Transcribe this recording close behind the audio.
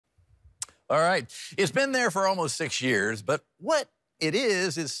All right. It's been there for almost 6 years, but what it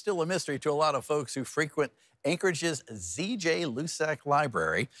is still a mystery to a lot of folks who frequent Anchorage's Z.J. Loussac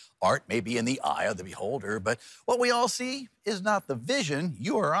Library. Art may be in the eye of the beholder, but what we all see is not the vision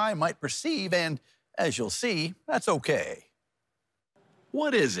you or I might perceive, and as you'll see, that's okay.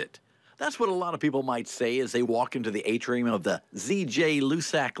 What is it? That's what a lot of people might say as they walk into the atrium of the Z.J.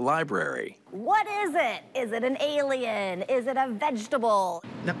 Loussac Library. What is it? Is it an alien? Is it a vegetable?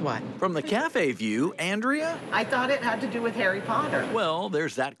 No, what? From the cafe view, Andrea? I thought it had to do with Harry Potter. Well,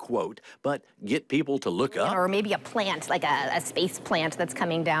 there's that quote, but get people to look up. Or maybe a plant, like a space plant that's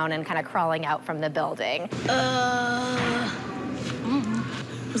coming down and kind of crawling out from the building.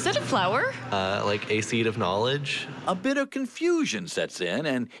 Is that a flower? Like a seed of knowledge. A bit of confusion sets in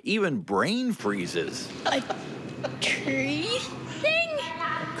and even brain freezes. A tree thing?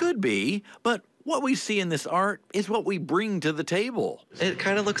 Could be, but what we see in this art is what we bring to the table. It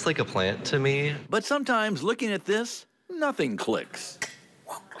kind of looks like a plant to me. But sometimes looking at this, nothing clicks.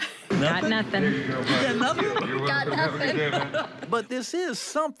 Got nothing. Yeah, nothing. Got nothing. But this is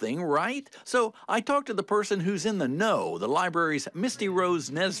something, right? So I talked to the person who's in the know, the library's Misty Rose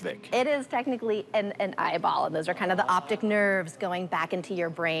Nesvik. It is technically an eyeball, and those are kind of the optic nerves going back into your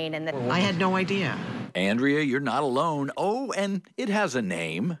brain. And I had no idea. Andrea, you're not alone. Oh, and it has a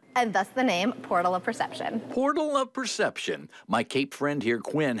name. And thus the name Portal of Perception. Portal of Perception. My Cape friend here,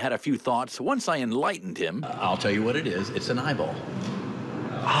 Quinn, had a few thoughts once I enlightened him. I'll tell you what it is. It's an eyeball.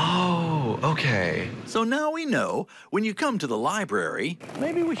 Oh, okay. So now we know, when you come to the library,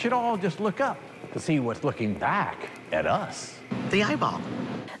 Maybe we should all just look up to see what's looking back at us. The eyeball.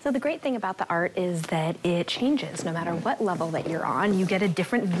 So the great thing about the art is that it changes no matter what level that you're on. You get a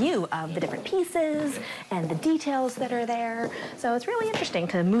different view of the different pieces and the details that are there. So it's really interesting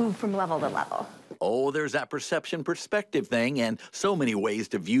to move from level to level. oh, there's that perception perspective thing, and so many ways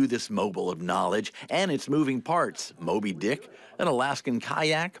to view this mobile of knowledge and its moving parts. Moby Dick, an Alaskan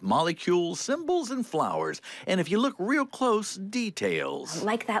kayak, molecules, symbols, and flowers. And if you look real close, details.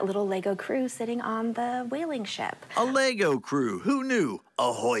 Like that little Lego crew sitting on the whaling ship. A Lego crew, who knew?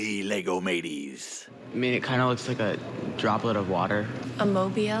 Ahoy, Lego mateys. I mean, it kind of looks like a droplet of water. A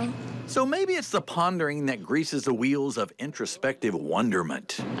mobile? So maybe it's the pondering that greases the wheels of introspective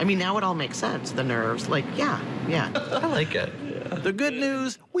wonderment. I mean, now it all makes sense. The nerves, like, yeah. I like it. The good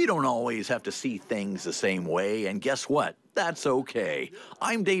news, we don't always have to see things the same way, and guess what? That's okay.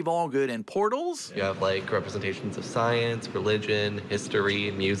 I'm Dave Allgood, and Portals... You have, like, representations of science, religion,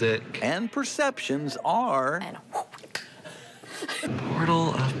 history, music. and perceptions are...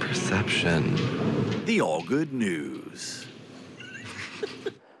 Portal of Perception. the all-good news.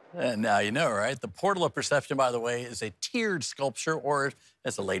 And now you know, right? The Portal of Perception, by the way, is a tiered sculpture, or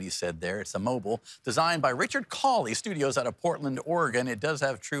as the lady said there, it's a mobile, designed by Richard Cawley Studios out of Portland, Oregon. It does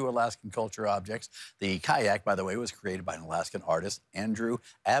have true Alaskan culture objects. The kayak, by the way, was created by an Alaskan artist, Andrew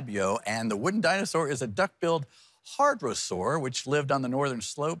Abyo, and the wooden dinosaur is a duck-billed hadrosaur, which lived on the northern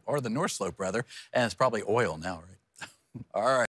slope, or the north slope, rather, and it's probably oil now, right? All right.